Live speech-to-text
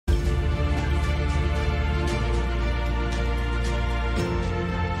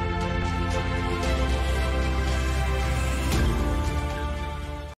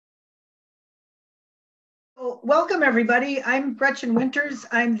Welcome everybody. I'm Gretchen Winters.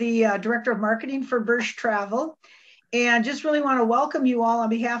 I'm the Director of Marketing for Bursch Travel. And just really want to welcome you all on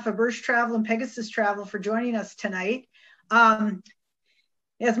behalf of Bursch Travel and Pegasus Travel for joining us tonight. As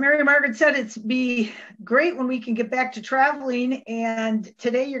Mary Margaret said, it's be great when we can get back to traveling. And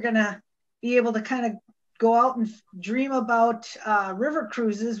today you're going to be able to kind of go out and dream about river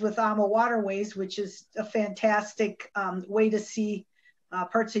cruises with AmaWaterways, which is a fantastic way to see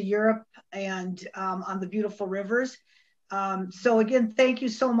parts of Europe and on the beautiful rivers. So again, thank you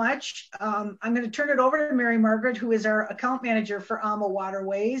so much. I'm going to turn it over to Mary Margaret, who is our account manager for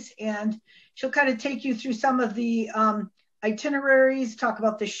AmaWaterways, and she'll kind of take you through some of the itineraries, talk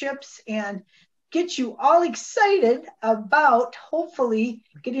about the ships, and get you all excited about hopefully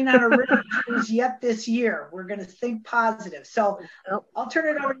getting on a river cruise yet this year. We're going to think positive. So I'll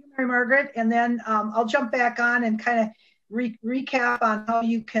turn it over to Mary Margaret, and then I'll jump back on and kind of recap on how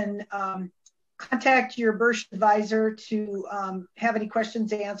you can contact your Bursch advisor to have any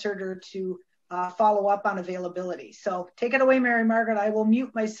questions answered or to follow up on availability. So take it away, Mary Margaret. I will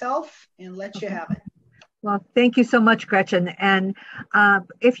mute myself and let you have it. Well, thank you so much, Gretchen. And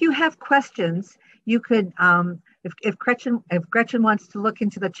if you have questions, you could, if Gretchen wants to look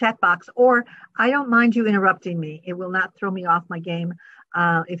into the chat box, or I don't mind you interrupting me. It will not throw me off my game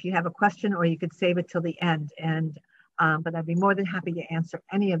if you have a question, or you could save it till the end. And but I'd be more than happy to answer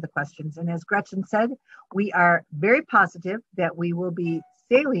any of the questions. And as Gretchen said, we are very positive that we will be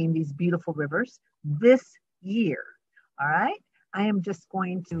sailing these beautiful rivers this year. All right. I am just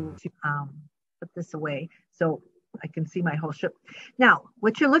going to put this away so I can see my whole ship. Now,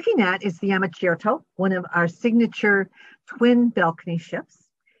 what you're looking at is the AmaCierto, one of our signature twin balcony ships.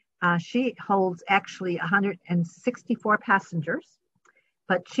 She holds actually 164 passengers,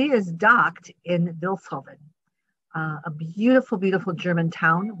 but she is docked in Vilshofen. A beautiful, beautiful German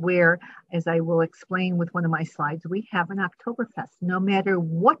town where, as I will explain with one of my slides, we have an Oktoberfest. No matter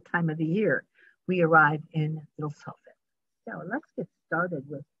what time of the year, we arrive in Vilshofen. So let's get started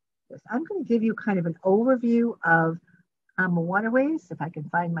with this. I'm going to give you kind of an overview of AmaWaterways. If I can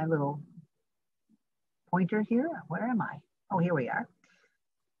find my little pointer here. Where am I? Oh, here we are.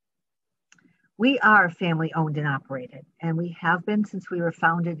 We are family owned and operated, and we have been since we were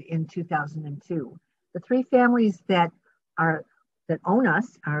founded in 2002. The three families that own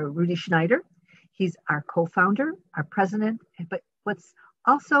us are Rudy Schneider. He's our co-founder, our president, but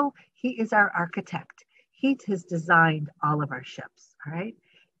he is our architect. He has designed all of our ships, all right?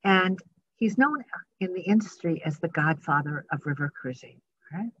 And he's known in the industry as the godfather of river cruising,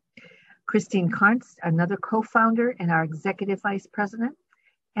 all right? Christine Karntz, another co-founder and our executive vice president.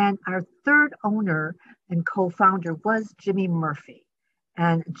 And our third owner and co-founder was Jimmy Murphy.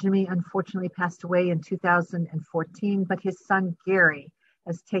 And Jimmy unfortunately passed away in 2014, but his son Gary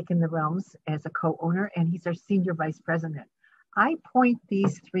has taken the realms as a co-owner, and he's our senior vice president. I point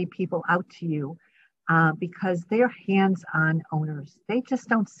these three people out to you because they are hands-on owners. They just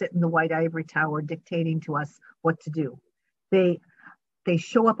don't sit in the white ivory tower dictating to us what to do. They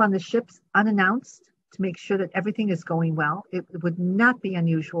show up on the ships unannounced to make sure that everything is going well. It would not be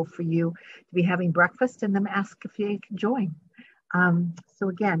unusual for you to be having breakfast and them ask if you can join. So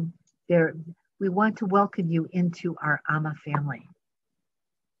again, we want to welcome you into our AMA family.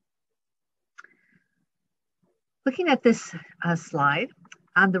 Looking at this slide,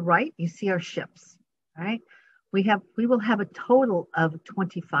 on the right, you see our ships, right? We will have a total of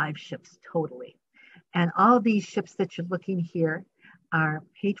 25 ships totally. And all these ships that you're looking here are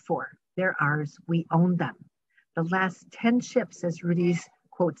paid for. They're ours, we own them. The last 10 ships, as Rudy's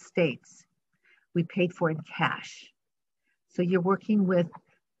quote states, we paid for in cash. So you're working with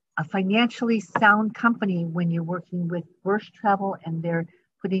a financially sound company when you're working with Bursch Travel and they're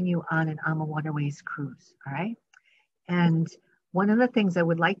putting you on an AmaWaterways cruise, all right? And one of the things I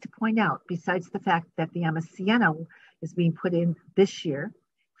would like to point out, besides the fact that the Ama Sienna is being put in this year,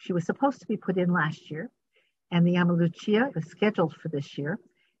 she was supposed to be put in last year, and the Ama Lucia is scheduled for this year,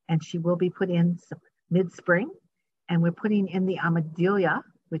 and she will be put in mid-spring, and we're putting in the Amadelia,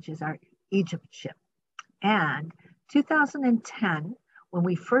 which is our Egypt ship. And 2010, when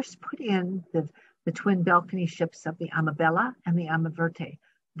we first put in the twin balcony ships of the Amabella and the Amaverte,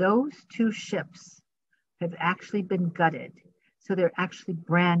 those two ships have actually been gutted. So they're actually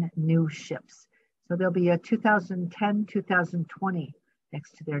brand new ships. So there'll be a 2010, 2020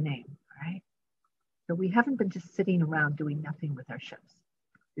 next to their name, all right? So we haven't been just sitting around doing nothing with our ships.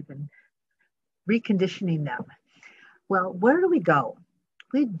 We've been reconditioning them. Well, where do we go?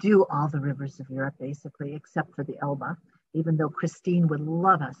 We do all the rivers of Europe, basically, except for the Elbe, even though Christine would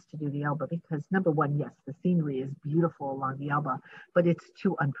love us to do the Elbe because, number one, yes, the scenery is beautiful along the Elbe, but it's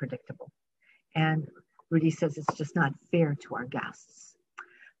too unpredictable. And Rudy says it's just not fair to our guests.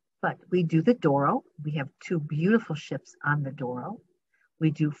 But we do the Douro. We have 2 beautiful ships on the Douro. We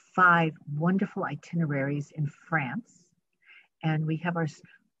do 5 wonderful itineraries in France. And we have our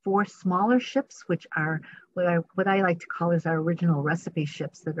 4 smaller ships, which are what I like to call is our original recipe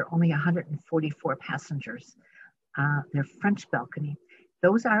ships that are only 144 passengers. They're French balcony.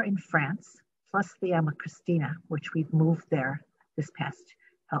 Those are in France, plus the Ama Christina, which we've moved there this past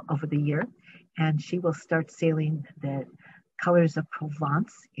over the year. And she will start sailing the Colors of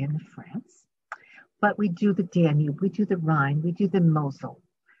Provence in France. But we do the Danube, we do the Rhine, we do the Mosel.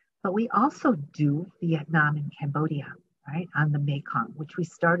 But we also do Vietnam and Cambodia, right, on the Mekong, which we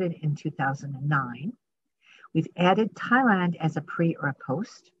started in 2009. We've added Thailand as a pre or a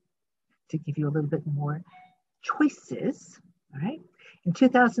post to give you a little bit more choices, right? In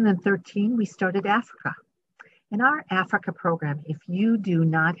 2013, we started Africa. In our Africa program, if you do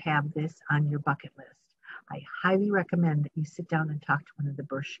not have this on your bucket list, I highly recommend that you sit down and talk to one of the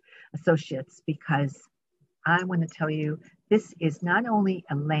Bursch associates, because I want to tell you, this is not only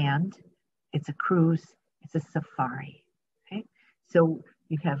a land, it's a cruise, it's a safari, okay? So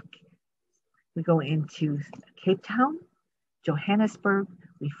we go into Cape Town, Johannesburg,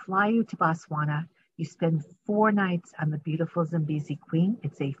 we fly you to Botswana, you spend 4 nights on the beautiful Zambezi Queen.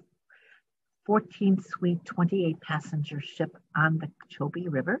 It's a 14-suite, 28-passenger ship on the Chobe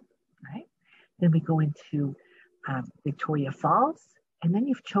River, right? Then we go into Victoria Falls, and then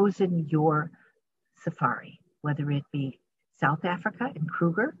you've chosen your safari, whether it be South Africa in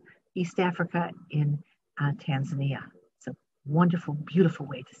Kruger, East Africa in Tanzania. It's a wonderful, beautiful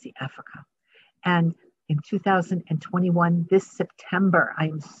way to see Africa. And in 2021, this September, I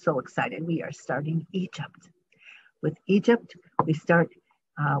am so excited. We are starting Egypt. With Egypt,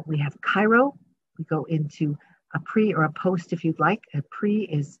 we have Cairo. We go into a pre or a post if you'd like. A pre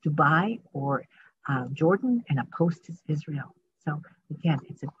is Dubai or Jordan, and a post is Israel. So again,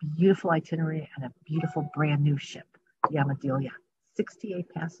 it's a beautiful itinerary and a beautiful brand new ship, the Amadelia, 68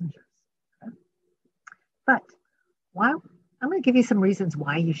 passengers. Okay? But I'm going to give you some reasons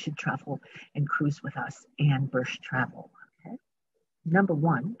why you should travel and cruise with us and Bursch Travel. Okay? Number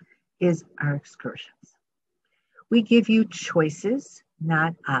 1 is our excursions. We give you choices,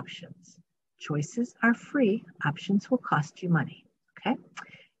 not options. Choices are free, options will cost you money, okay?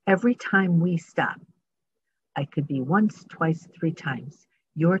 Every time we stop, I could be once, twice, 3 times,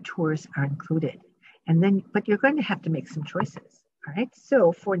 your tours are included. But you're going to have to make some choices, all right?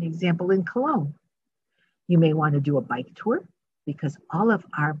 So for an example, in Cologne, you may want to do a bike tour, because all of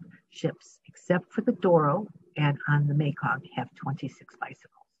our ships, except for the Douro and on the Mekong, have 26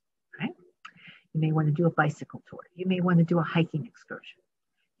 bicycles, right? You may want to do a bicycle tour. You may want to do a hiking excursion.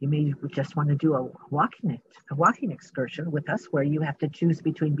 You may just want to do a walking excursion with us, where you have to choose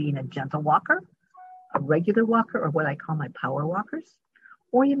between being a gentle walker, a regular walker, or what I call my power walkers.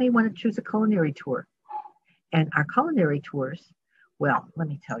 Or you may want to choose a culinary tour. And our culinary tours, well, let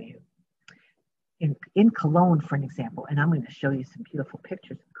me tell you, in Cologne, for an example, and I'm going to show you some beautiful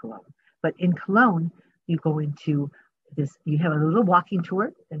pictures of Cologne, but in Cologne, you go into this, you have a little walking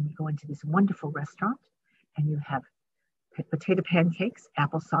tour, then you go into this wonderful restaurant, and you have potato pancakes,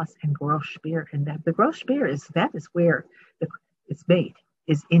 applesauce, and Grossch beer. And the Grossch beer is where it's made,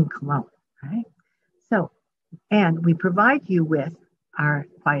 is in Cologne, right? So, and we provide you with our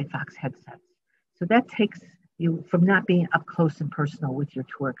Quiet Fox headsets. So that takes you from not being up close and personal with your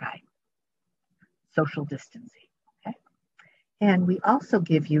tour guide. Social distancing, okay? And we also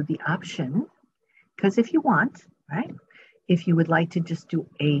give you the option, because if you want, right, if you would like to just do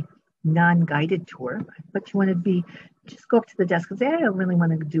a non-guided tour, but you want to just go up to the desk and say, I don't really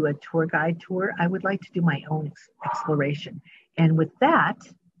want to do a tour guide tour. I would like to do my own exploration. And with that,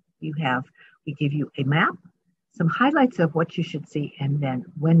 we give you a map, some highlights of what you should see, and then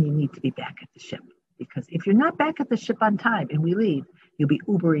when you need to be back at the ship. Because if you're not back at the ship on time and we leave, you'll be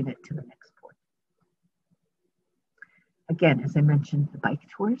Ubering it to the next port. Again, as I mentioned, the bike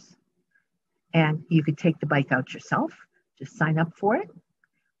tours. And you could take the bike out yourself, just sign up for it,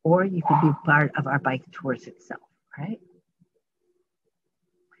 or you could be part of our bike tours itself, right?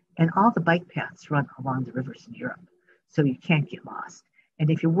 And all the bike paths run along the rivers in Europe, so you can't get lost. And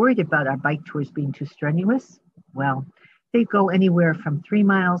if you're worried about our bike tours being too strenuous, well, they go anywhere from 3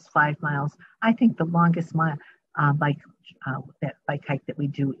 miles, 5 miles. I think the longest bike hike that we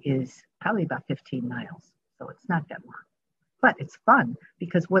do is probably about 15 miles. So it's not that long. But it's fun,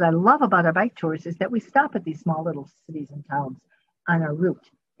 because what I love about our bike tours is that we stop at these small little cities and towns on our route.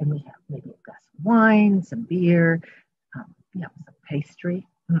 And we have maybe a glass of wine, some beer, some pastry.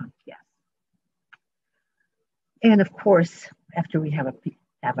 Yes. And of course, after we have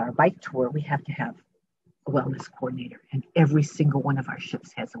our bike tour, we have to have a wellness coordinator, and every single one of our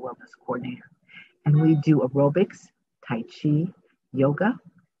ships has a wellness coordinator. And we do aerobics, Tai Chi, yoga,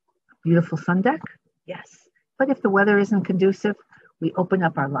 beautiful sun deck, yes. But if the weather isn't conducive, we open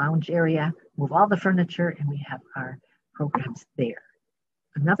up our lounge area, move all the furniture, and we have our programs there.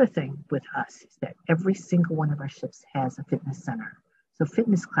 Another thing with us is that every single one of our ships has a fitness center. So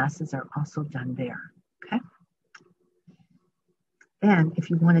fitness classes are also done there, okay? And if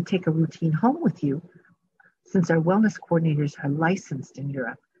you want to take a routine home with you, since our wellness coordinators are licensed in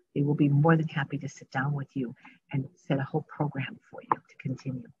Europe, they will be more than happy to sit down with you and set a whole program for you to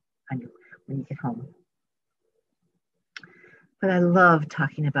continue when you get home. But I love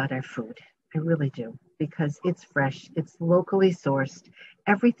talking about our food. I really do, because it's fresh, it's locally sourced.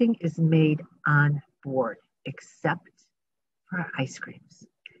 Everything is made on board except for our ice creams.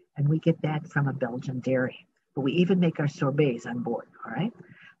 And we get that from a Belgian dairy. But we even make our sorbets on board, all right?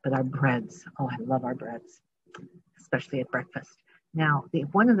 But our breads, oh, I love our breads, especially at breakfast. Now,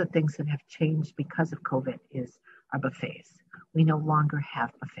 one of the things that have changed because of COVID is our buffets. We no longer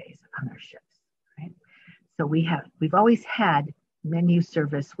have buffets on our ships, right? So we've always had menu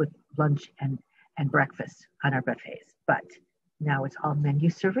service with lunch and breakfast on our buffets, but now it's all menu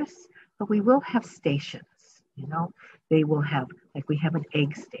service, but we will have stations, you know? They will have, like we have an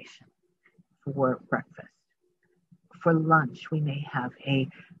egg station for breakfast. For lunch, we may have a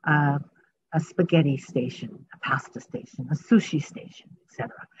spaghetti station, a pasta station, a sushi station,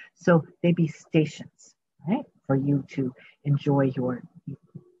 etc. So they be stations, right, for you to enjoy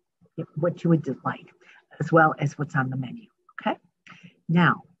what you would like, as well as what's on the menu, okay?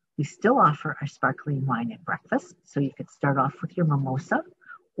 Now, we still offer our sparkling wine at breakfast, so you could start off with your mimosa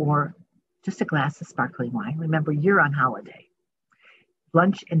or just a glass of sparkling wine. Remember, you're on holiday.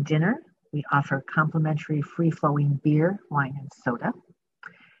 Lunch and dinner, we offer complimentary free-flowing beer, wine, and soda.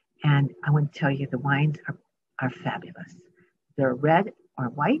 And I want to tell you, the wines are fabulous. They're red or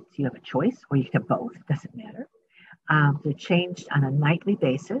white. You have a choice, or you can have both. It doesn't matter. They're changed on a nightly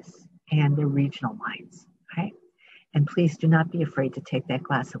basis, and they're regional wines. Okay? And please do not be afraid to take that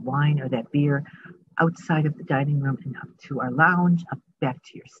glass of wine or that beer outside of the dining room and up to our lounge, up back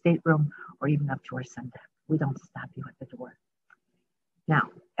to your stateroom, or even up to our sun deck. We don't stop you at the door. Now,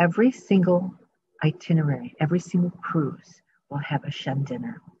 every single itinerary, every single cruise will have a Shen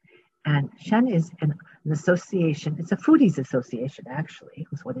dinner. And Shen is an association, it's a foodies association, actually,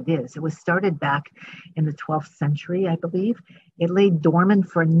 is what it is. It was started back in the 12th century, I believe. It lay dormant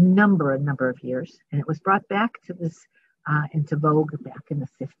for a number of years, and it was brought back to into vogue back in the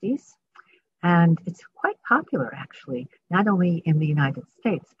 50s. And it's quite popular, actually, not only in the United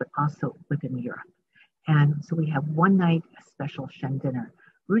States, but also within Europe. And so we have one night, a special Shen dinner.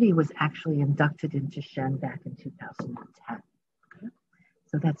 Rudy was actually inducted into Shen back in 2010. Okay?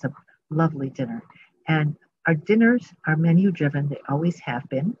 So that's a lovely dinner. And our dinners are menu driven. They always have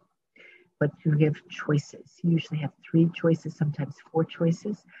been, but you have choices. You usually have 3 choices, sometimes 4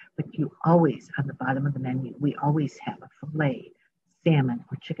 choices, but you always, on the bottom of the menu, we always have a filet, salmon,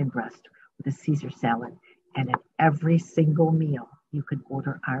 or chicken breast with a Caesar salad. And at every single meal, you can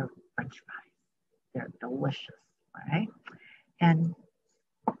order our French fries. They're delicious, all right? And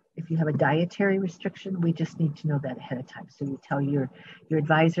if you have a dietary restriction, we just need to know that ahead of time. So you tell your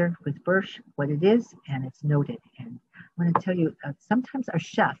advisor with Bursch what it is, and it's noted. And I want to tell you, sometimes our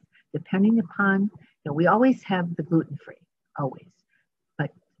chef, depending upon, we always have the gluten-free, always.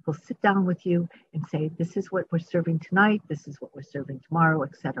 But we'll sit down with you and say, this is what we're serving tonight, this is what we're serving tomorrow,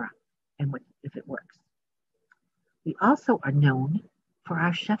 etc. And if it works. We also are known for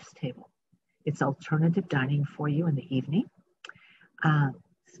our chef's table. It's alternative dining for you in the evening.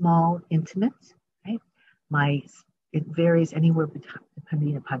 Small, intimate, right? It varies anywhere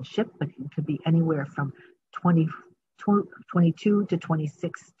depending upon ship, but it could be anywhere from 22 to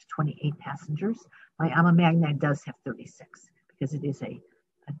 26 to 28 passengers. My AmaMagna does have 36 because it is a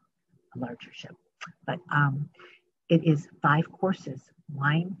larger ship. But it is 5 courses,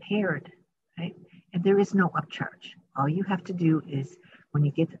 wine paired, right? And there is no upcharge. All you have to do is, when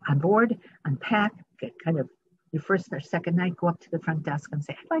you get on board, unpack, get kind of your first or second night, go up to the front desk and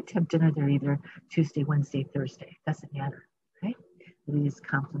say, I'd like to have dinner there either Tuesday, Wednesday, Thursday. It doesn't matter, right? It is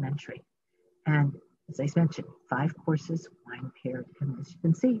complimentary. And as I mentioned, 5 courses, wine paired. And as you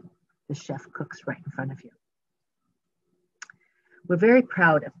can see, the chef cooks right in front of you. We're very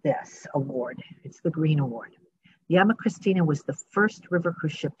proud of this award. It's the Green Award. The Ama Christina was the first river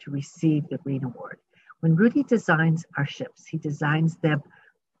cruise ship to receive the Green Award. When Rudy designs our ships, he designs them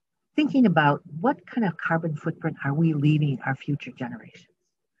thinking about what kind of carbon footprint are we leaving our future generations.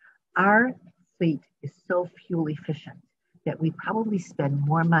 Our fleet is so fuel efficient that we probably spend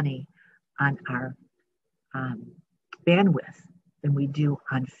more money on our bandwidth than we do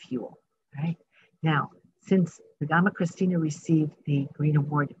on fuel, right? Now, since the Gamma Christina received the Green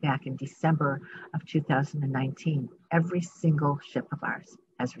Award back in December of 2019, every single ship of ours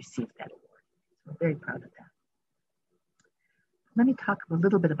has received that award. So we're very proud of that. Let me talk a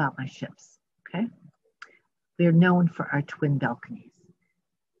little bit about my ships, okay? We are known for our twin balconies.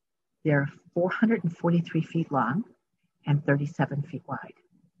 They're 443 feet long and 37 feet wide.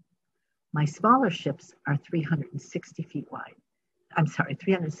 My smaller ships are 360 feet wide. I'm sorry,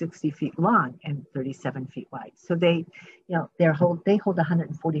 360 feet long and 37 feet wide. So they hold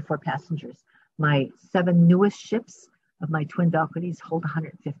 144 passengers. My 7 newest ships of my twin balconies hold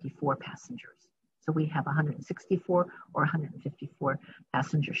 154 passengers. So we have 164 or 154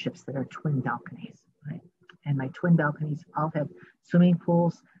 passenger ships that are twin balconies, right? And my twin balconies all have swimming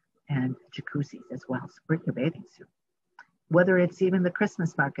pools and jacuzzis as well. So bring your bathing suit. Whether it's even the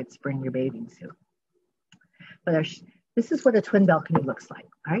Christmas markets, bring your bathing suit. But this is what a twin balcony looks like,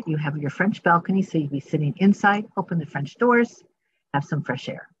 all right? You have your French balcony, so you'd be sitting inside, open the French doors, have some fresh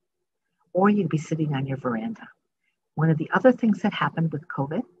air. Or you'd be sitting on your veranda. One of the other things that happened with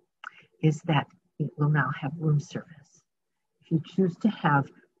COVID is that we will now have room service. If you choose to have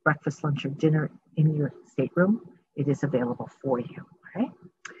breakfast, lunch, or dinner in your stateroom, it is available for you, all right?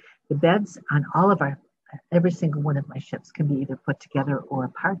 The beds on every single one of my ships can be either put together or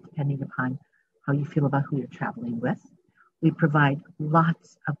apart, depending upon how you feel about who you're traveling with. We provide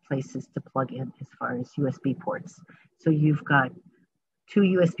lots of places to plug in as far as USB ports. So you've got 2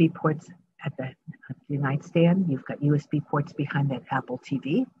 USB ports at the nightstand. You've got USB ports behind that Apple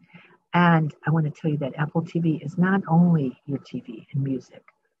TV. And I want to tell you that Apple TV is not only your TV and music.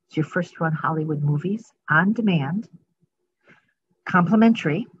 It's your first run Hollywood movies on demand,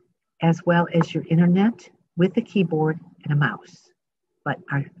 complimentary, as well as your internet with a keyboard and a mouse. But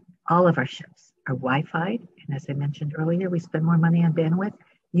all of our ships are Wi-Fi, and as I mentioned earlier, we spend more money on bandwidth.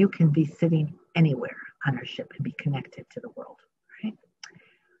 You can be sitting anywhere on our ship and be connected to the world, right?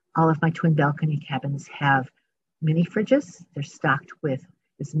 All of my twin balcony cabins have mini fridges. They're stocked with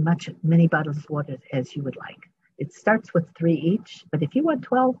as many bottles of water as you would like. It starts with 3 each, but if you want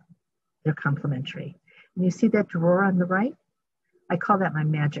 12, they're complimentary. And you see that drawer on the right? I call that my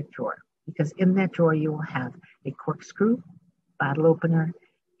magic drawer, because in that drawer you will have a corkscrew, bottle opener,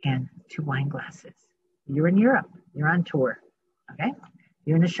 and 2 wine glasses. You're in Europe, you're on tour, okay?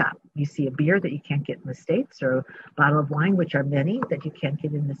 You're in a shop. You see a beer that you can't get in the States, or a bottle of wine, which are many that you can't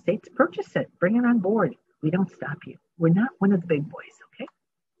get in the States. Purchase it, bring it on board. We don't stop you. We're not one of the big boys, okay?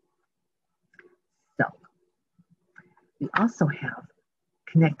 So, we also have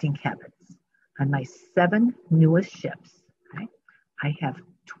connecting cabins. On my 7 newest ships, okay, I have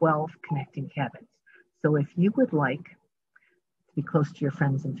 12 connecting cabins. So if you would like to be close to your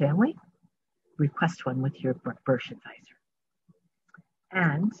friends and family, request one with your Bursch advisor.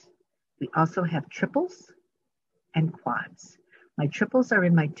 And we also have triples and quads. My triples are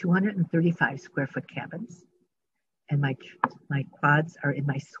in my 235 square foot cabins, and my quads are in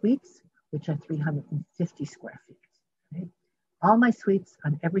my suites, which are 350 square feet. Right? All my suites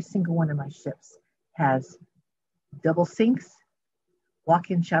on every single one of my ships has double sinks,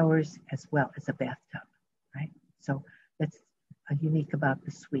 walk-in showers, as well as a bathtub, right? So that's unique about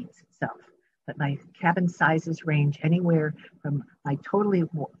the suites itself. But my cabin sizes range anywhere from my totally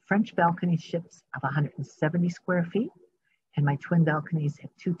French balcony ships of 170 square feet, and my twin balconies at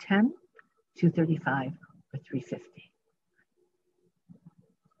 210, 235, or 350.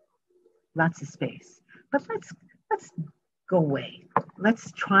 Lots of space. But let's go away.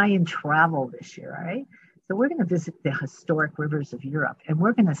 Let's try and travel this year, all right? So we're going to visit the historic rivers of Europe, and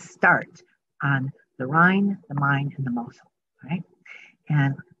we're going to start on the Rhine, the Main, and the Mosel, right?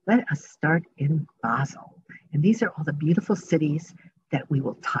 And let us start in Basel. And these are all the beautiful cities that we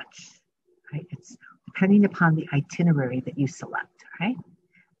will touch, right? It's depending upon the itinerary that you select, right?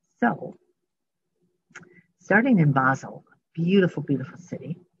 So starting in Basel, beautiful, beautiful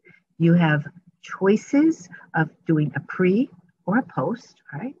city. You have choices of doing a pre or a post,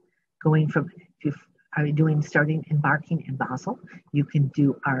 right? Going from, if you are starting embarking in Basel, you can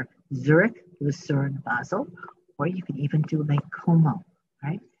do our Zurich, Lucerne, Basel, or you can even do Lake Como,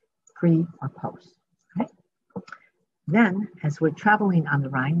 right? Pre or post, right? Then, as we're traveling on the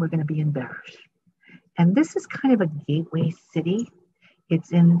Rhine, we're going to be in Bursch. And this is kind of a gateway city.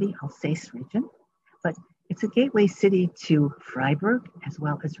 It's in the Alsace region, but it's a gateway city to Freiburg as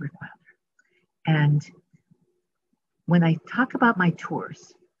well as Rickweiler. And when I talk about my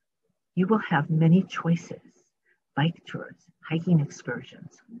tours, you will have many choices: bike tours, hiking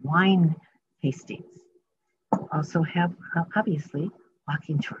excursions, wine tastings. We'll also have, obviously,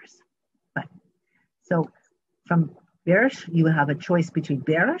 walking tours. But so from Bursch, you have a choice between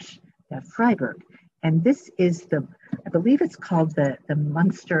Bursch and Freiburg. And this is I believe it's called the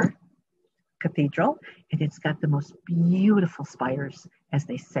Munster Cathedral, and it's got the most beautiful spires, as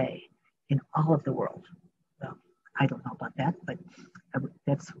they say, in all of the world. Well, I don't know about that, but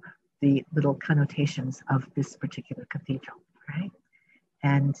that's the little connotations of this particular cathedral, right?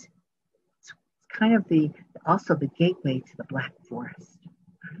 And it's kind of also the gateway to the Black Forest.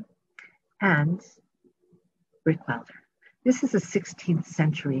 Right? And Brickwilder. This is a 16th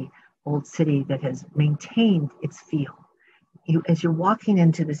century old city that has maintained its feel. As you're walking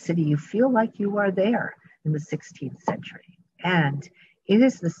into the city, you feel like you are there in the 16th century. And it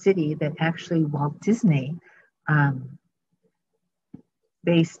is the city that actually Walt Disney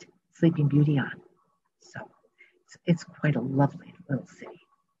based Sleeping Beauty on. So it's quite a lovely little city.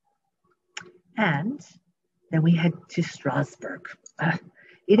 And then we head to Strasbourg.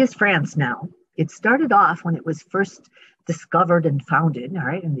 It is France now. It started off when it was first discovered and founded, all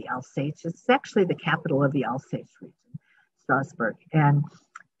right, in the Alsace. It's actually the capital of the Alsace region, Strasbourg. And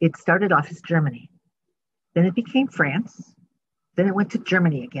it started off as Germany. Then it became France. Then it went to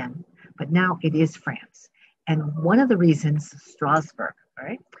Germany again. But now it is France. And one of the reasons Strasbourg, all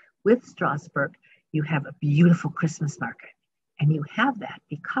right, with Strasbourg, you have a beautiful Christmas market. And you have that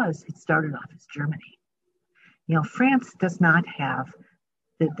because it started off as Germany. You know, France does not have,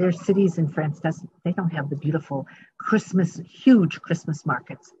 their cities in France, they don't have the beautiful huge Christmas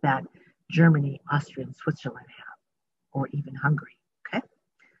markets that Germany, Austria, and Switzerland have, or even Hungary, okay?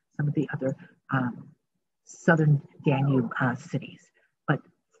 Some of the other southern Danube cities. But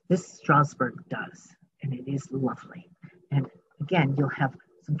this Strasbourg does, and it is lovely. And again, you'll have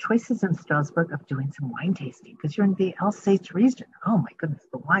some choices in Strasbourg of doing some wine tasting because you're in the Alsace region. Oh my goodness,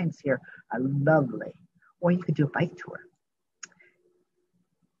 the wines here are lovely. Or you could do a bike tour.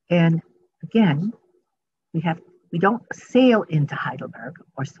 And again, we don't sail into Heidelberg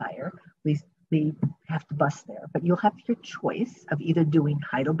or Speyer. We have to bus there, but you'll have your choice of either doing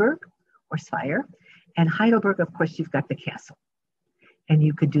Heidelberg or Speyer. And Heidelberg, of course, you've got the castle. And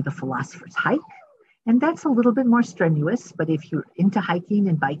you could do the Philosopher's Hike. And that's a little bit more strenuous, but if you're into hiking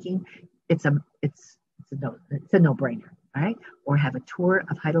and biking, it's a no-brainer, all right? Or have a tour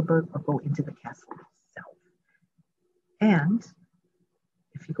of Heidelberg or go into the castle itself. And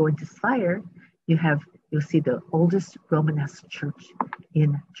if you go into Speyer, you'll see the oldest Romanesque church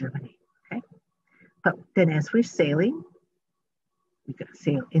in Germany, okay? But then as we're sailing, we could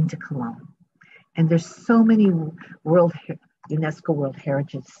sail into Cologne. And there's so many UNESCO World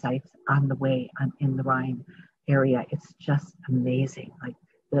Heritage sites on the way in the Rhine area. It's just amazing. Like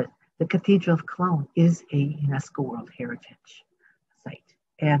the Cathedral of Cologne is a UNESCO World Heritage site.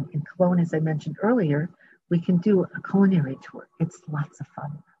 And in Cologne, as I mentioned earlier, we can do a culinary tour. It's lots of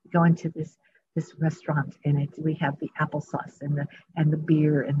fun. We go into this restaurant and we have the applesauce and the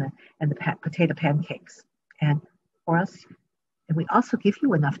beer and the potato pancakes. And we also give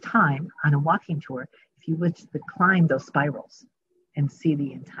you enough time on a walking tour if you wish to climb those spirals and see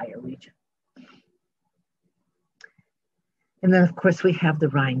the entire region. And then, of course, we have the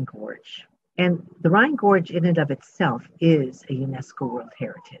Rhine Gorge. And the Rhine Gorge in and of itself is a UNESCO World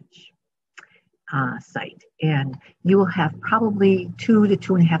Heritage site. And you will have probably 2 to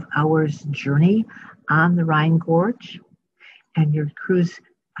 2.5 hours journey on the Rhine Gorge. And your cruise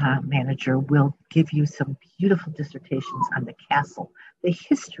manager will give you some beautiful dissertations on the castle, the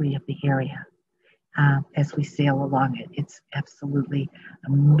history of the area. As we sail along it. It's absolutely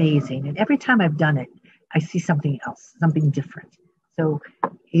amazing. And every time I've done it, I see something else, something different. So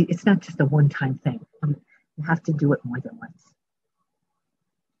it's not just a one-time thing. You have to do it more than once.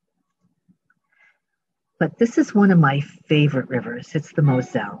 But this is one of my favorite rivers. It's the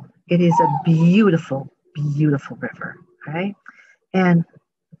Moselle. It is a beautiful, beautiful river, right? And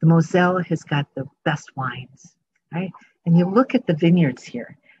the Moselle has got the best wines, right? And you look at the vineyards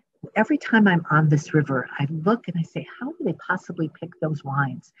here. Every time I'm on this river, I look and I say, how do they possibly pick those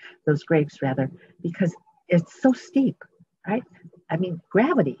grapes rather, because it's so steep, right? I mean,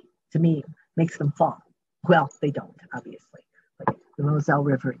 gravity to me makes them fall. Well, they don't, obviously, but the Moselle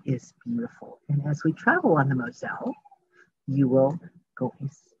River is beautiful. And as we travel on the Moselle, you will go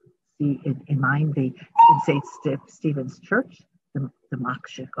and see in mind in St. Stephen's Church, the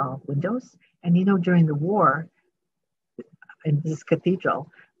Machschegau windows. And you know, during the war, in this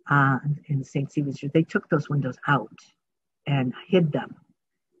cathedral, in St. Stephen's Church, they took those windows out and hid them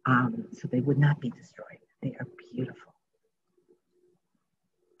so they would not be destroyed. They are beautiful.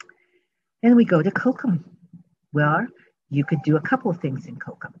 And we go to Kokum. Well, you could do a couple of things in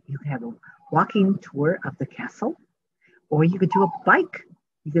Kokum. You could have a walking tour of the castle, or you could do a bike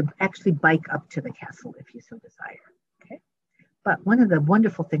You can actually bike up to the castle if you so desire. Okay. But one of the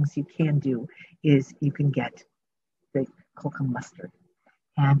wonderful things you can do is you can get the kokum mustard.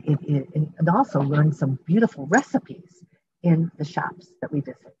 And it also learn some beautiful recipes in the shops that we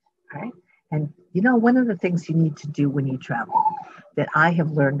visit. Right. And you know, one of the things you need to do when you travel that I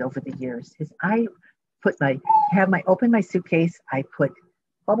have learned over the years is I open my suitcase, I put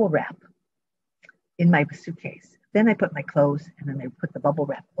bubble wrap in my suitcase. Then I put my clothes and then I put the bubble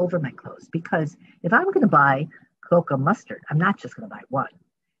wrap over my clothes, because if I'm going to buy kokum mustard, I'm not just going to buy one,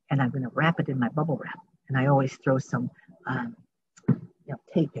 and I'm going to wrap it in my bubble wrap. And I always throw some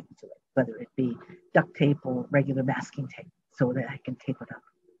tape into it, whether it be duct tape or regular masking tape, so that I can tape it up.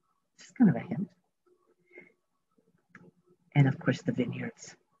 Just kind of a hint. And of course the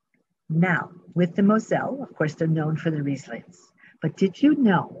vineyards. Now, with the Moselle, of course, they're known for the Rieslings. But did you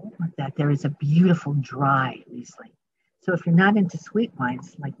know that there is a beautiful dry Riesling? So if you're not into sweet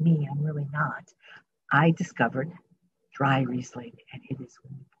wines like me, I'm really not, I discovered dry Riesling, and it is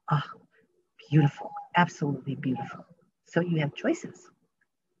beautiful, absolutely beautiful. So you have choices.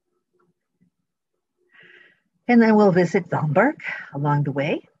 And then we'll visit Bamberg along the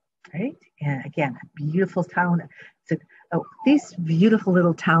way, right? And again, a beautiful town. These beautiful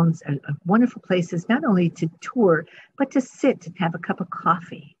little towns are wonderful places, not only to tour, but to sit and have a cup of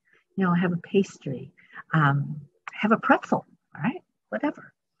coffee, have a pastry, have a pretzel, all right,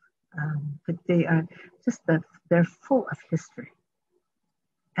 whatever. But they are they're full of history.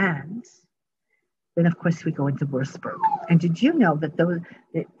 And then, of course, we go into Würzburg. And did you know that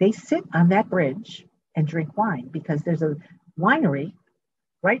they sit on that bridge and drink wine, because there's a winery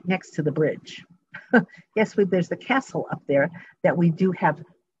right next to the bridge. Yes, there's the castle up there that we do have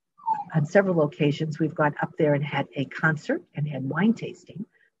on several occasions. We've gone up there and had a concert and had wine tasting,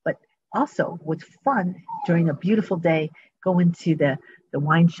 but also what's fun during a beautiful day, go into the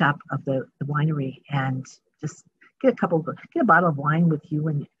wine shop of the winery and just get a bottle of wine with you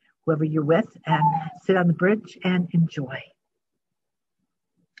and whoever you're with, and sit on the bridge and enjoy.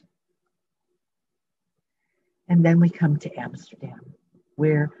 And then we come to Amsterdam,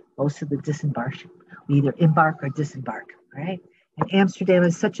 where most of the we either embark or disembark, right? And Amsterdam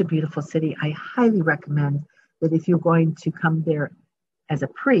is such a beautiful city. I highly recommend that if you're going to come there as a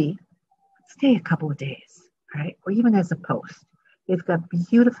stay a couple of days, right? Or even as a post. They've got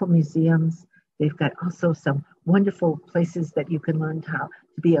beautiful museums. They've got also some wonderful places that you can learn how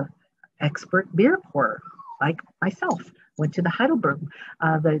to be an expert beer pourer, like myself. Went to the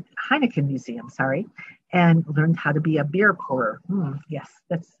the Heineken Museum, and learned how to be a beer pourer. Yes,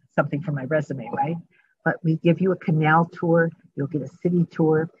 that's something for my resume, right? But we give you a canal tour, you'll get a city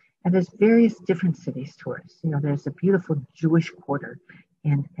tour, and there's various different cities tours. There's a beautiful Jewish quarter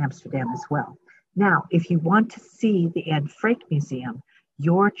in Amsterdam as well. Now, if you want to see the Anne Frank Museum,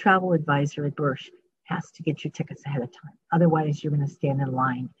 your travel advisor at Bursch has to get your tickets ahead of time. Otherwise, you're going to stand in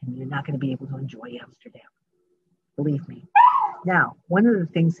line and you're not going to be able to enjoy Amsterdam. Believe me. Now, one of the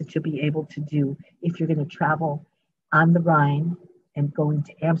things that you'll be able to do if you're going to travel on the Rhine and going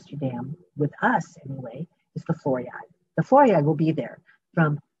to Amsterdam, with us anyway, is the Floriade. The Floriade will be there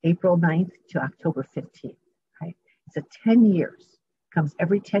from April 9th to October 15th, right? It's a 10 years, comes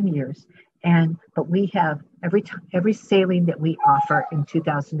every 10 years. But we have every sailing that we offer in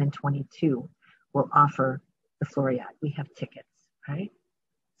 2022 will offer the Floriade. We have tickets, right?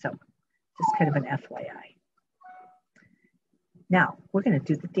 So just kind of an FYI. Now, we're going to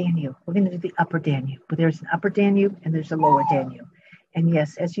do the Danube. We're going to do the upper Danube. But there's an upper Danube and there's a lower Danube. And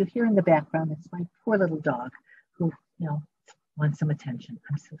yes, as you hear in the background, it's my poor little dog who, wants some attention.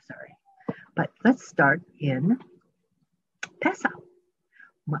 I'm so sorry. But let's start in Passau,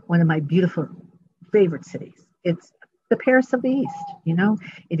 one of my beautiful favorite cities. It's the Paris of the East,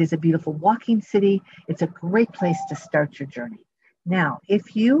 It is a beautiful walking city. It's a great place to start your journey. Now,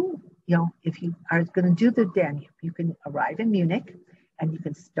 if you are going to do the Danube, you can arrive in Munich and you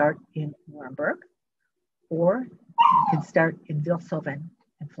can start in Nuremberg, or you can start in Vilshofen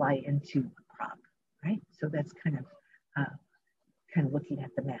and fly into Prague, right? So that's kind of looking at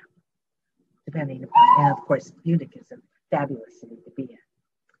the map, depending upon, and of course, Munich is a fabulous city to be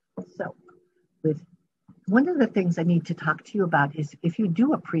in. So one of the things I need to talk to you about is if you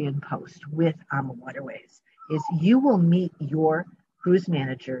do a pre and post with AmaWaterways, is you will meet your cruise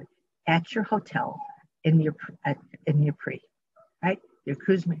manager at your hotel in your pre, right? Your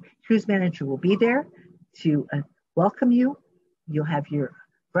cruise manager will be there to welcome you. You'll have your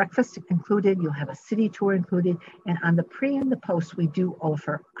breakfast included. You'll have a city tour included. And on the pre and the post, we do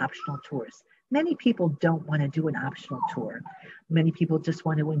offer optional tours. Many people don't want to do an optional tour. Many people just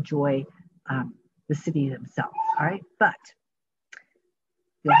want to enjoy the city themselves, all right? But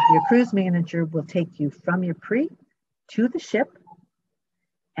Your cruise manager will take you from your pre to the ship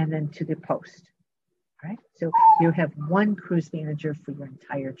and then to the post. All right. So you have one cruise manager for your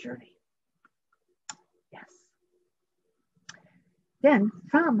entire journey. Yes. Then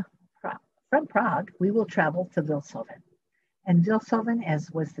from Prague, we will travel to Vilshofen. And Vilshofen,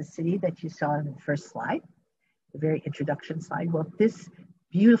 as was the city that you saw in the first slide, the very introduction slide, well, this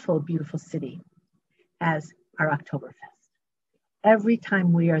beautiful, beautiful city has our Oktoberfest. Every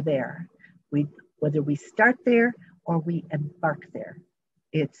time we are there, whether we start there or we embark there,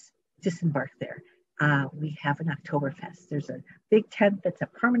 it's disembark there. We have an Oktoberfest. There's a big tent that's a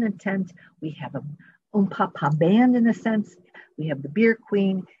permanent tent. We have a Papa band in a sense. We have the beer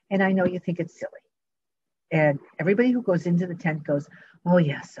queen, and I know you think it's silly. And everybody who goes into the tent goes, oh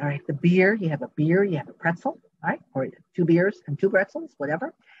yes, all right, the beer, you have a pretzel, all right, or 2 beers and 2 pretzels,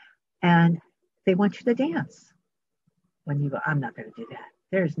 whatever. And they want you to dance. When you go, I'm not going to do that.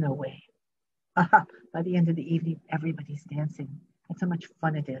 There's no way. By the end of the evening, everybody's dancing. That's how much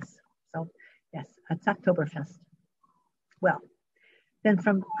fun it is. So yes, it's Oktoberfest. Well, then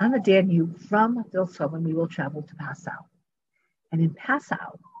on the Danube, from Vilshofen, we will travel to Passau. And in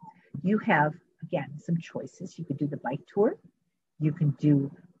Passau, you have, again, some choices. You could do the bike tour. You can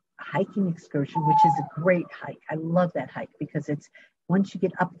do a hiking excursion, which is a great hike. I love that hike because it's, once you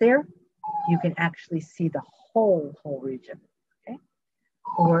get up there, you can actually see the whole region, okay?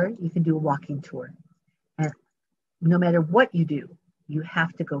 Or you can do a walking tour. And no matter what you do, you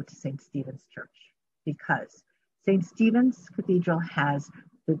have to go to St. Stephen's Church because St. Stephen's Cathedral has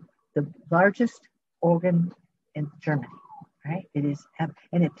the largest organ in Germany, right? It is,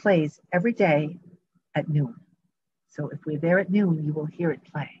 and it plays every day at noon. So if we're there at noon, you will hear it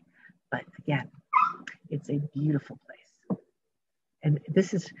play. But again, it's a beautiful place. And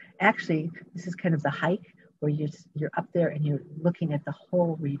this is kind of the hike where you're up there and you're looking at the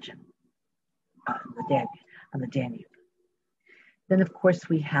whole region on the Danube. Then of course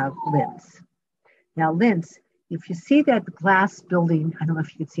we have Linz. Now Linz, if you see that glass building, I don't know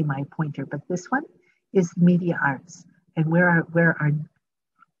if you can see my pointer, but this one is Media Arts. And where our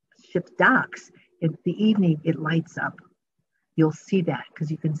ship docks, in the evening it lights up. You'll see that because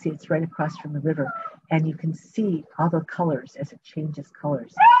you can see it's right across from the river and you can see all the colors as it changes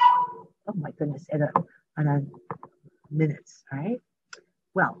colors. Oh my goodness, on a minutes, all right?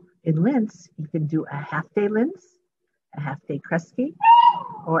 Well, in Linz, you can do a half-day Linz, a half-day Kresge,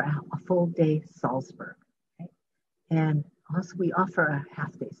 or a full day Salzburg. Okay? And also we offer a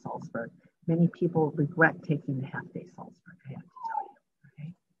half-day Salzburg. Many people regret taking the half-day Salzburg, I have to tell you,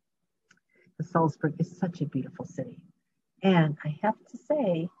 okay? The Salzburg is such a beautiful city. And I have to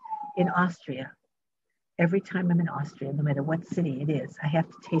say, in Austria, every time I'm in Austria, no matter what city it is, I have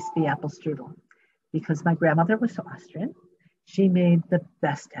to taste the apple strudel because my grandmother was Austrian. She made the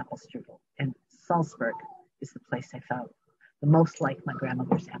best apple strudel, and Salzburg is the place I found the most like my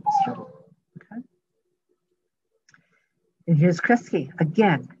grandmother's apple strudel. Okay. And here's Kresge,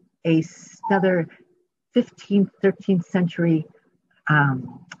 again, another 15th, 13th century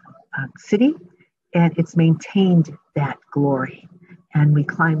city, and it's maintained that glory. And we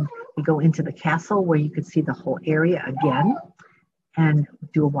go into the castle where you could see the whole area again and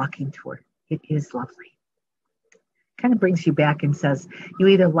do a walking tour. It is lovely. Kind of brings you back and says, you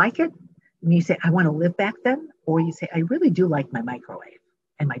either like it and you say, I want to live back then, or you say, I really do like my microwave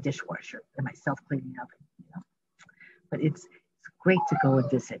and my dishwasher and my self-cleaning oven. You know? But it's great to go and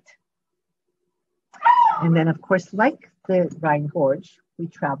visit. And then, of course, like the Rhine Gorge, we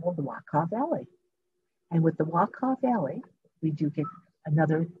travel the Wachau Valley. And with the Wachau Valley, we do get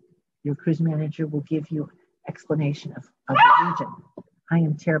your cruise manager will give you explanation of the region. I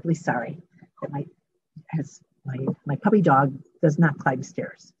am terribly sorry that my puppy dog does not climb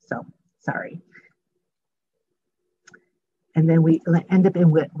stairs, so sorry. And then we end up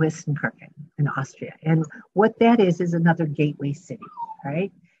in Westenkerken in Austria. And what that is another gateway city,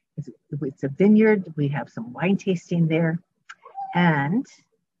 right? It's a vineyard. We have some wine tasting there. And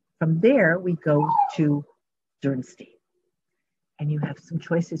from there, we go to Dürnstein. And you have some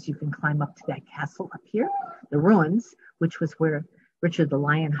choices. You can climb up to that castle up here, the ruins, which was where Richard the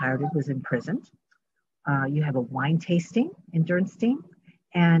Lionhearted was imprisoned. You have a wine tasting in Dürnstein,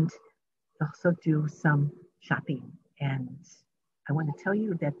 and also do some shopping. And I want to tell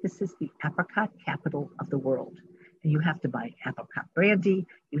you that this is the apricot capital of the world. And you have to buy apricot brandy.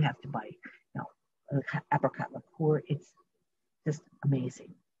 You have to buy, apricot liqueur. It's just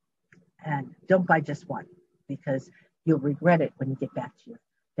amazing. And don't buy just one because you'll regret it when you get back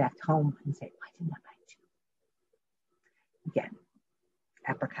home and say, why didn't I buy two? Again,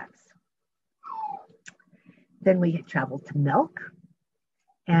 apricots. Then we travel to Melk.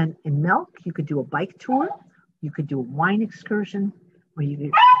 In Melk, you could do a bike tour, you could do a wine excursion, or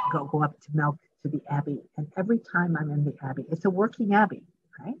you could go up to Melk to the Abbey. And every time I'm in the Abbey, it's a working Abbey,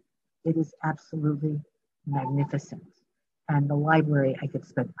 right? It is absolutely magnificent. And the library, I could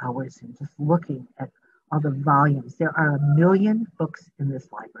spend hours in just looking at all the volumes. There are 1 million books in this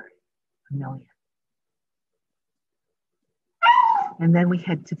library, 1 million. And then we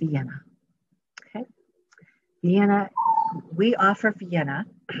head to Vienna. Okay, Vienna, we offer Vienna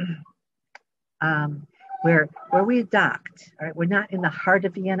where we docked. All right, we're not in the heart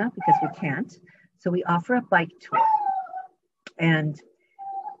of Vienna because we can't. So we offer a bike tour. And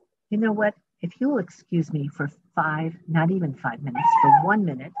you know what? If you will excuse me for not even 5 minutes, for 1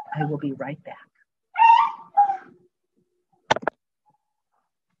 minute, I will be right back.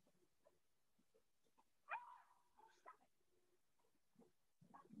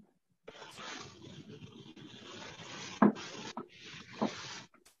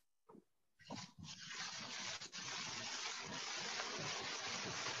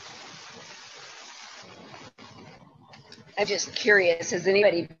 I'm just curious, has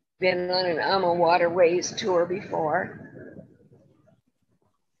anybody been on an AmaWaterways tour before?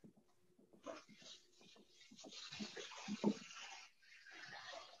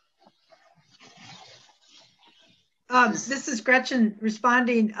 This is Gretchen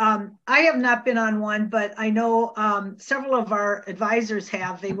responding. I have not been on one, but I know several of our advisors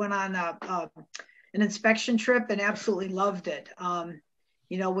have. They went on an inspection trip and absolutely loved it.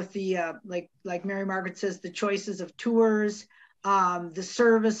 You know, with the, like Mary Margaret says, the choices of tours, the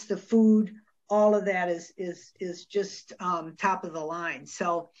service, the food, all of that is just top of the line.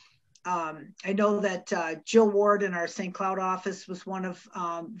 So I know that Jill Ward in our St. Cloud office was one of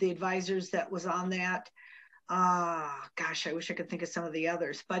the advisors that was on that. Gosh, I wish I could think of some of the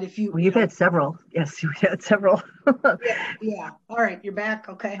others, but if you... Well, you've had several. Yes, you've had several. yeah. All right, you're back.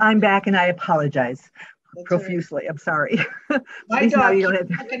 Okay. I'm back and I apologize. That's profusely. Right. I'm sorry. My dog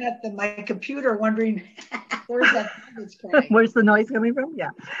keeps looking at my computer wondering where's that noise coming? Where's the noise coming from?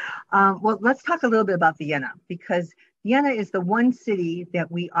 Yeah. Well, let's talk a little bit about Vienna, because Vienna is the one city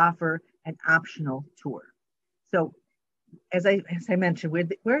that we offer an optional tour. So as I mentioned,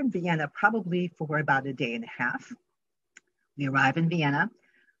 we're in Vienna probably for about a day and a half. We arrive in Vienna.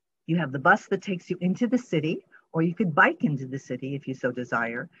 You have the bus that takes you into the city, or you could bike into the city if you so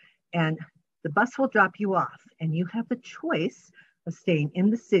desire. And the bus will drop you off, and you have the choice of staying in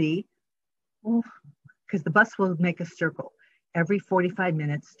the city, because the bus will make a circle every 45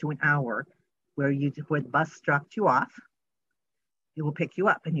 minutes to an hour where the bus dropped you off. It will pick you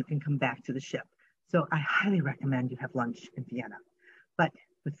up and you can come back to the ship. So I highly recommend you have lunch in Vienna. But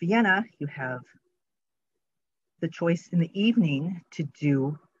with Vienna, you have the choice in the evening to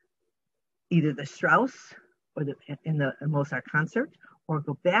do either the Strauss or in the Mozart concert, or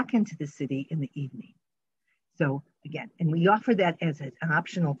go back into the city in the evening. So again, and we offer that as an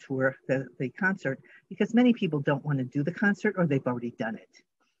optional tour, the concert, because many people don't want to do the concert or they've already done it.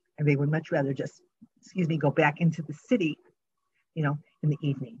 And they would much rather just, go back into the city, in the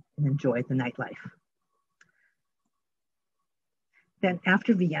evening and enjoy the nightlife. Then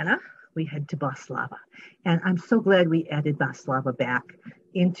after Vienna, we head to Boslava. And I'm so glad we added Boslava back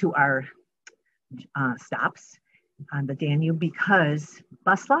into our stops on the Danube, because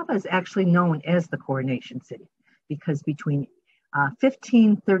Boslava is actually known as the coronation city, because between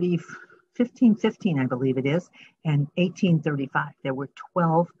 1515, I believe it is, and 1835, there were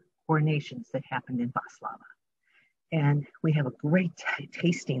 12 coronations that happened in Boslava. And we have a great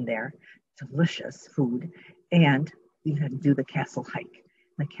tasting there, delicious food, and we had to do the castle hike.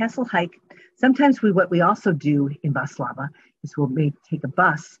 The castle hike, sometimes what we also do in Boslava is we'll take a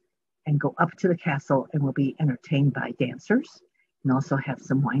bus and go up to the castle, and we'll be entertained by dancers and also have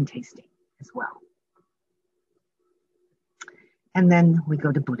some wine tasting as well. And then we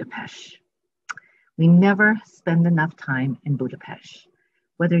go to Budapest. We never spend enough time in Budapest.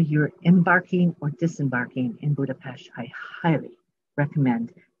 Whether you're embarking or disembarking in Budapest, I highly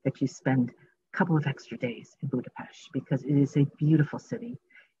recommend that you spend a couple of extra days in Budapest, because it is a beautiful city.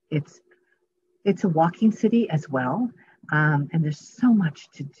 It's a walking city as well. And there's so much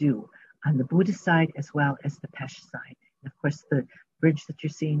to do on the Buda side as well as the Pest side. And of course, the bridge that you're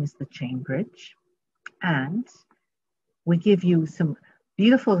seeing is the Chain Bridge. And we give you some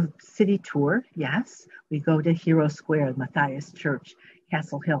beautiful city tour. Yes, we go to Hero Square, Matthias Church,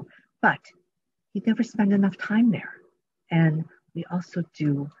 Castle Hill, but you never spend enough time there. And we also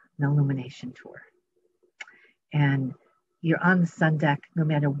do an illumination tour. And you're on the sun deck no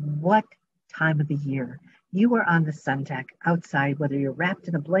matter what time of the year. You are on the sun deck outside, whether you're wrapped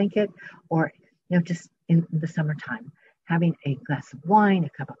in a blanket or just in the summertime, having a glass of wine, a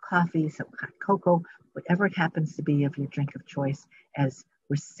cup of coffee, some hot cocoa, whatever it happens to be of your drink of choice, as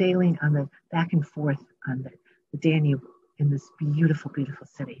we're sailing on the back and forth on the Danube in this beautiful, beautiful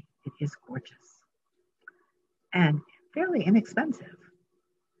city. It is gorgeous and fairly inexpensive.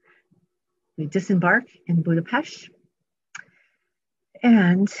 We disembark in Budapest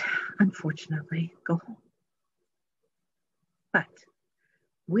and unfortunately go home. But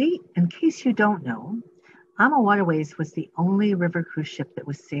in case you don't know, AmaWaterways was the only river cruise ship that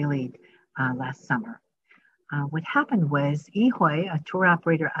was sailing last summer. What happened was Ehoy, a tour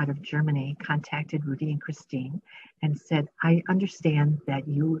operator out of Germany, contacted Rudy and Christine and said, I understand that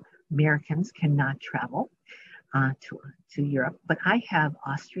you Americans cannot travel to Europe, but I have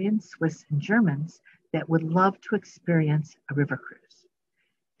Austrians, Swiss, and Germans that would love to experience a river cruise.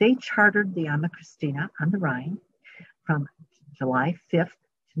 They chartered the Ama Christina on the Rhine from July 5th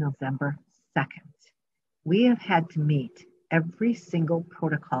to November 2nd. We have had to meet every single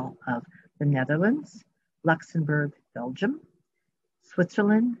protocol of the Netherlands, Luxembourg, Belgium,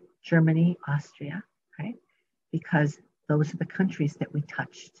 Switzerland, Germany, Austria, right? Because those are the countries that we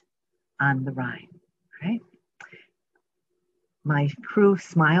touched on the Rhine, right? My crew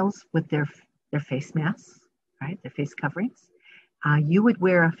smiles with their face masks, right? Their face coverings. You would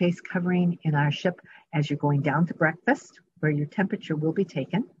wear a face covering in our ship as you're going down to breakfast, where your temperature will be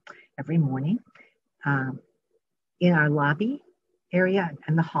taken every morning, in our lobby area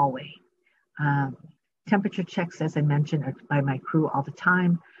and the hallway. Temperature checks, as I mentioned, are by my crew all the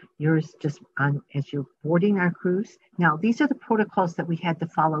time. Yours just on as you're boarding our cruise. Now, these are the protocols that we had to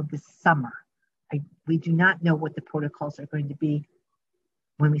follow this summer. We do not know what the protocols are going to be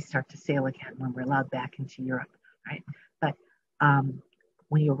when we start to sail again, when we're allowed back into Europe, right? But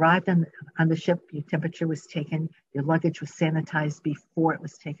when you arrived on the ship, your temperature was taken, your luggage was sanitized before it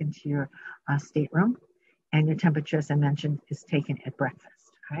was taken to your stateroom, and your temperature, as I mentioned, is taken at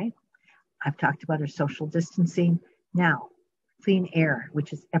breakfast, right? I've talked about our social distancing. Now, clean air,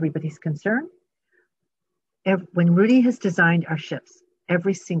 which is everybody's concern. When Rudy has designed our ships,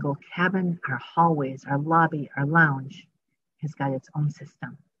 every single cabin, our hallways, our lobby, our lounge has got its own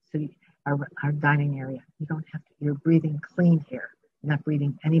system. So our dining area, you don't have to, you're breathing clean air. You're not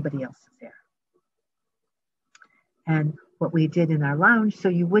breathing anybody else's air. And what we did in our lounge, so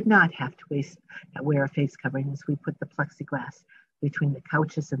you would not have to wear a face covering, is we put the plexiglass between the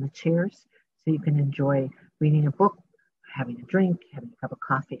couches and the chairs so you can enjoy reading a book, having a drink, having a cup of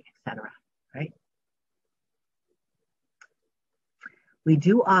coffee, etc. Right? We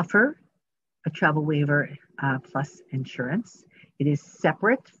do offer a travel waiver plus insurance. It is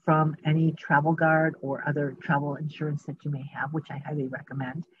separate from any travel guard or other travel insurance that you may have, which I highly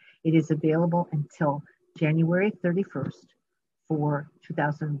recommend. It is available until January 31st for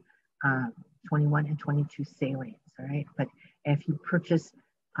 2021 and 22 sailings, all right? But if you purchase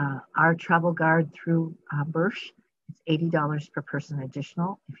our travel guard through Bursch, it's $80 per person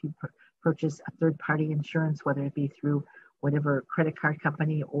additional. If you purchase a third-party insurance, whether it be through whatever credit card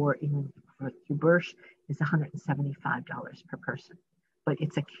company or even through Bursch, is $175 per person. But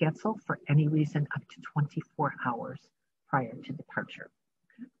it's a cancel for any reason up to 24 hours prior to departure.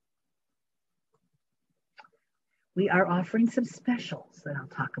 We are offering some specials that I'll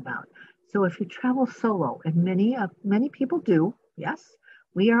talk about. So if you travel solo, and many people do, yes,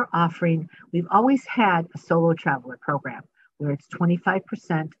 we are offering, we've always had a solo traveler program where it's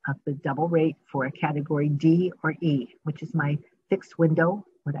 25% of the double rate for a category D or E, which is my fixed window,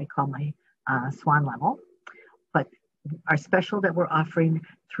 what I call my swan level. But our special that we're offering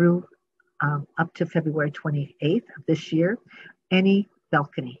through up to February 28th of this year, any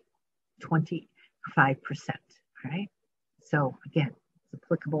balcony, 25%, right? So again, it's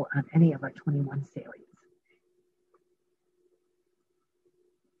applicable on any of our 21 sailings.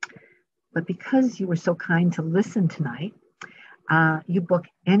 But because you were so kind to listen tonight, you book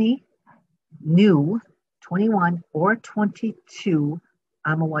any new 21 or 22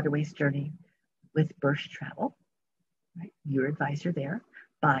 AmaWaterways journey with Bursch Travel, right? Your advisor there,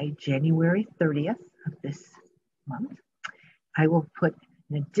 by January 30th of this month. I will put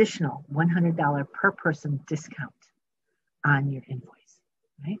an additional $100 per person discount on your invoice,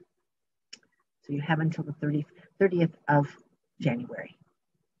 right? So you have until the 30th of January.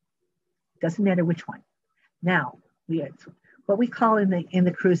 Doesn't matter which one. Now, what we call in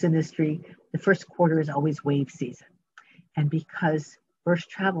the cruise industry, the first quarter is always wave season. And because Bursch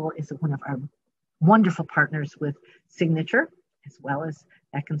Travel is one of our wonderful partners with Signature, as well as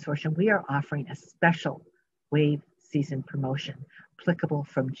that consortium, we are offering a special wave season promotion applicable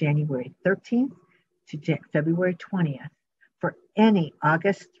from January 13th to February 20th for any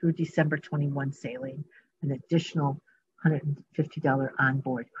August through December 21 sailing, an additional $150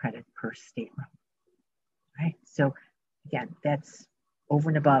 onboard credit per stateroom. Right? So again, that's over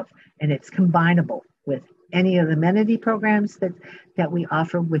and above, and it's combinable with any of the amenity programs that we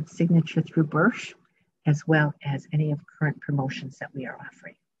offer with Signature through Bursch, as well as any of current promotions that we are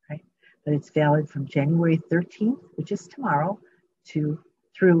offering, right? But it's valid from January 13th, which is tomorrow, through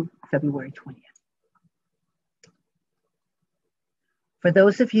February 20th. For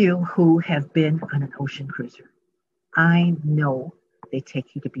those of you who have been on an ocean cruiser, I know they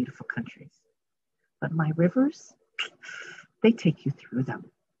take you to beautiful countries, but my rivers, they take you through them.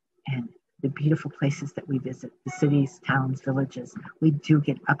 And the beautiful places that we visit, the cities, towns, villages, we do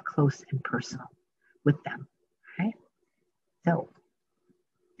get up close and personal with them, right? So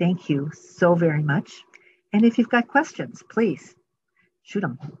thank you so very much. And if you've got questions, please shoot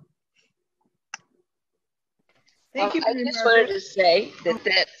them. Thank you. I just wanted to say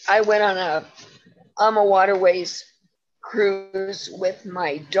that I went on a AmaWaterways cruise with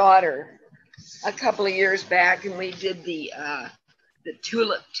my daughter a couple of years back, and we did the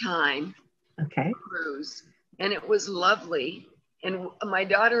Tulip Time cruise, and it was lovely. And my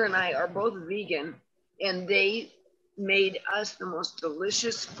daughter and I are both vegan, and they made us the most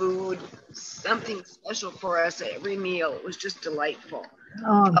delicious food, something special for us at every meal. It was just delightful.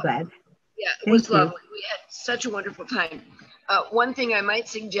 Oh, I'm glad. Yeah, it was lovely. We had such a wonderful time. One thing I might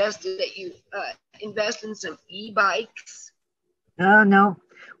suggest is that you invest in some e-bikes. Oh, no.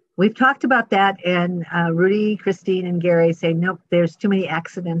 We've talked about that, and Rudy, Christine, and Gary say, nope, there's too many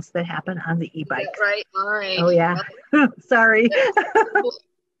accidents that happen on the e-bike. Right, all right. Oh, yeah. Sorry.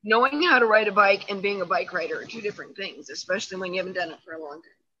 Knowing how to ride a bike and being a bike rider are two different things, especially when you haven't done it for a long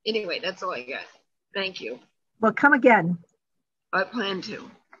time. Anyway, that's all I got. Thank you. Well, come again. I plan to.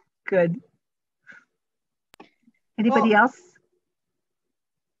 Good. Anybody else?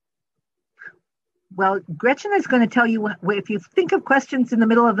 Well, Gretchen is going to tell you, if you think of questions in the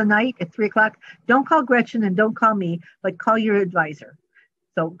middle of the night at 3 o'clock, don't call Gretchen and don't call me, but call your advisor.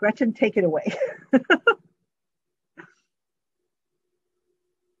 So Gretchen, take it away.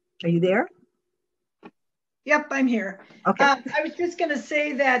 Are you there? Yep, I'm here. Okay. I was just going to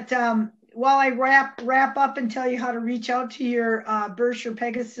say that while I wrap up and tell you how to reach out to your Bursch or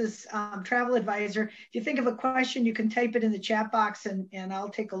Pegasus travel advisor, if you think of a question, you can type it in the chat box and I'll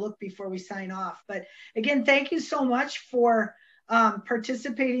take a look before we sign off. But again, thank you so much for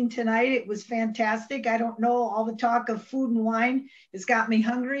participating tonight. It was fantastic. I don't know, all the talk of food and wine has got me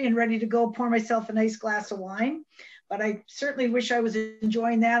hungry and ready to go pour myself a nice glass of wine. But I certainly wish I was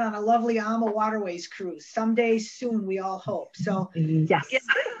enjoying that on a lovely AmaWaterways cruise. Someday soon, we all hope. So yes. Again,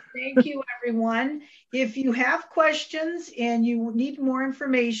 thank you, everyone. If you have questions and you need more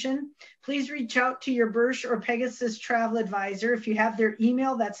information, please reach out to your Bursch or Pegasus travel advisor. If you have their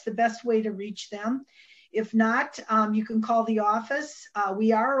email, that's the best way to reach them. If not, you can call the office.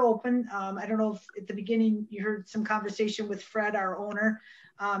 We are open. I don't know if at the beginning you heard some conversation with Fred, our owner,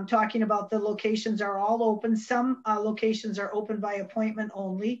 talking about the locations are all open. Some locations are open by appointment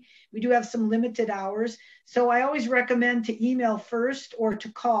only. We do have some limited hours. So I always recommend to email first or to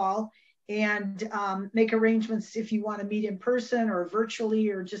call and make arrangements if you want to meet in person or virtually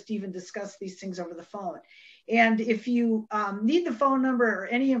or just even discuss these things over the phone. And if you need the phone number or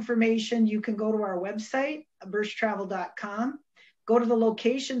any information, you can go to our website, burschtravel.com. Go to the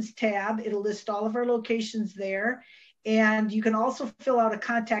locations tab. It'll list all of our locations there. And you can also fill out a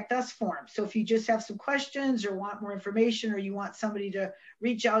contact us form. So if you just have some questions or want more information or you want somebody to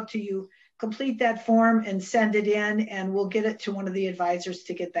reach out to you, complete that form and send it in and we'll get it to one of the advisors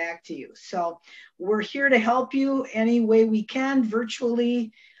to get back to you. So we're here to help you any way we can,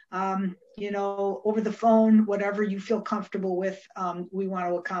 virtually, over the phone, whatever you feel comfortable with. We want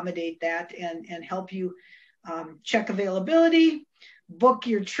to accommodate that and help you check availability, book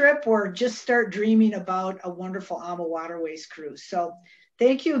your trip, or just start dreaming about a wonderful AmaWaterways cruise. So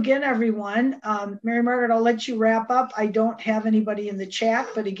thank you again, everyone. Mary Margaret, I'll let you wrap up. I don't have anybody in the chat,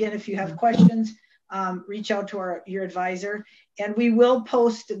 but again, if you have questions, reach out to your advisor. And we will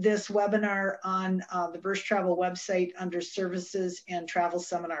post this webinar on the Bursch Travel website under services and travel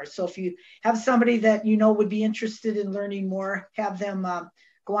seminars. So if you have somebody that you know would be interested in learning more, have them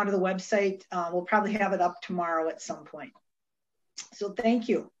go onto the website. We'll probably have it up tomorrow at some point. So thank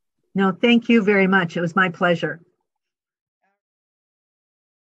you. No, thank you very much. It was my pleasure.